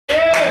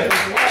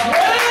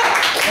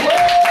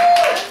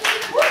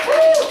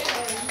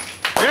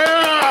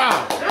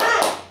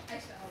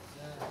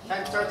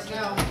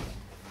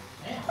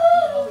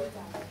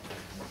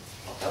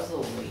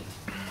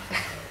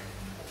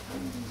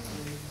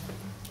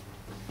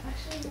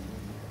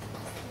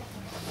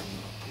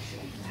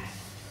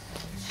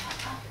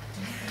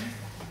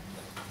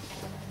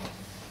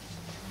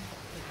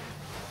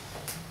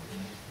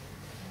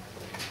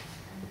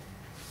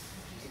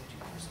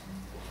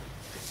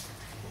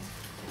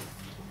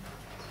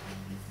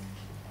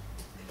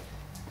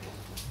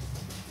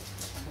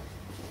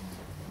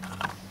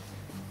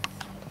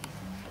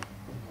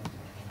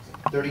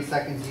30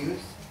 seconds used.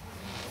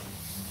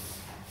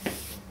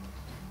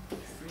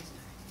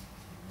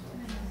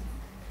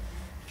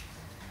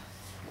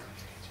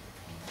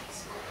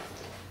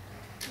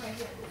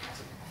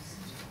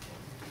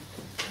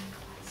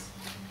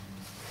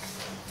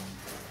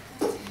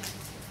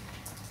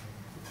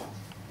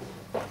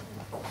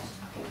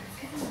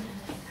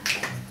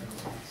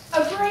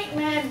 A great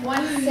man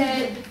once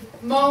said,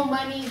 "Mo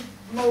money,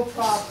 mo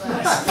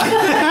problems."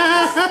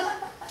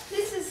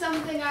 This is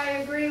something I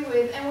agree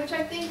with, and which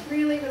I think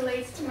really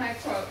relates to my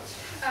quote.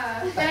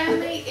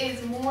 Family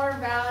is more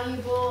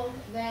valuable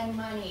than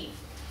money.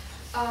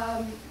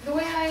 The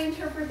way I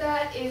interpret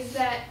that is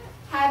that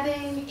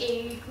having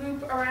a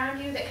group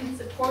around you that can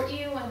support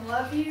you and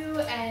love you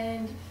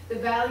and the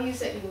values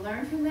that you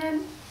learn from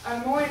them are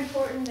more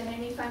important than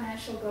any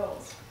financial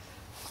goals.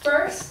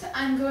 First,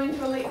 I'm going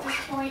to relate this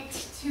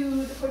point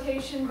to the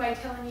quotation by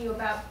telling you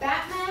about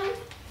Batman.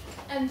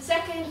 And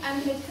second,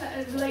 I'm going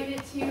to relate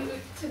it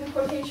to the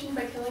quotation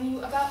by telling you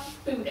about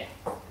Buddha.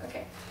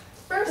 Okay.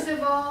 First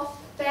of all,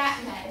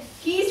 Batman.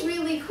 He's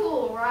really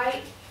cool,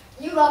 right?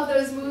 You love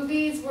those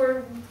movies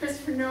where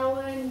Christopher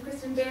Nolan and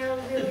Kristen Bale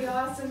are really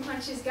awesome,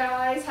 punches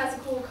guys, has a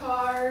cool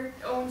car,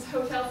 owns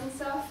hotels and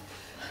stuff.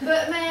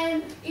 But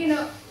man, you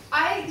know,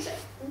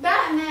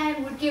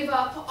 Batman would give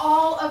up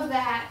all of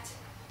that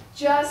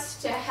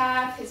just to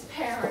have his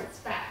parents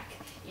back.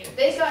 You know,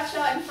 they got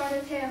shot in front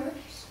of him,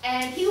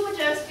 and he would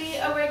just be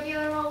a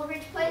regular old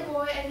rich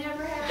playboy and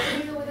never have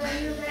to deal with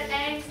any of that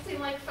angst and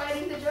like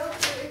fighting the Joker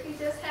if he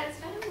just had his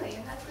family,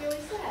 and that's really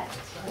sad.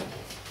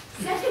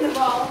 Second of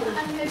all,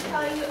 I'm going to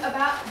tell you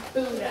about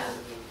Buddha.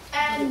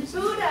 And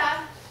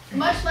Buddha,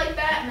 much like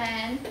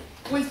Batman,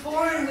 was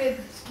born with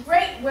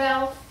great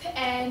wealth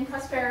and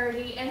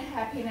prosperity and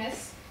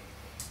happiness.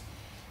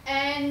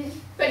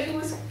 But he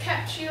was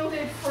kept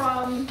shielded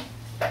from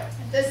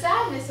the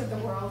sadness of the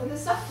world and the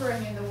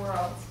suffering in the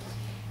world.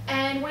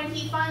 And when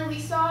he finally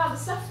saw the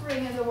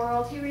suffering in the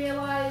world, he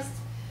realized,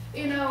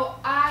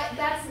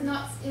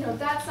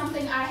 that's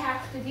something I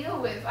have to deal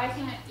with. I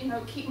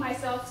can't, keep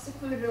myself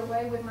secluded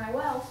away with my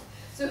wealth.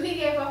 So he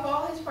gave up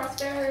all his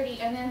prosperity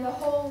and then the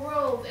whole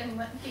world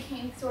and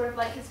became sort of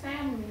like his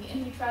family.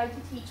 And he tried to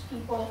teach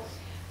people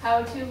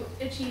how to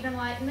achieve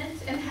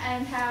enlightenment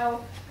and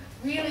how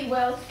really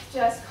wealth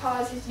just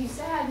causes you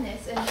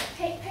sadness and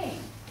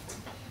pain.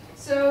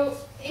 So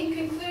in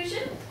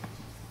conclusion,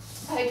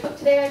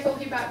 today I told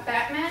you about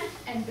Batman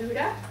and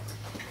Buddha.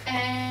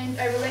 And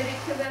I related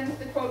to them with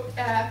the quote,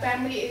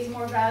 family is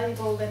more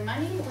valuable than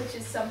money, which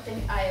is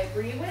something I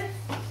agree with.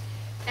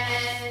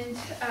 And,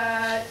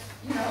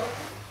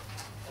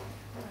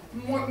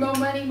 more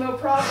money, more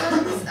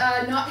problems.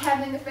 Not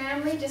having a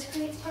family just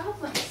creates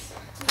problems.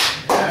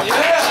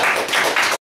 Yeah.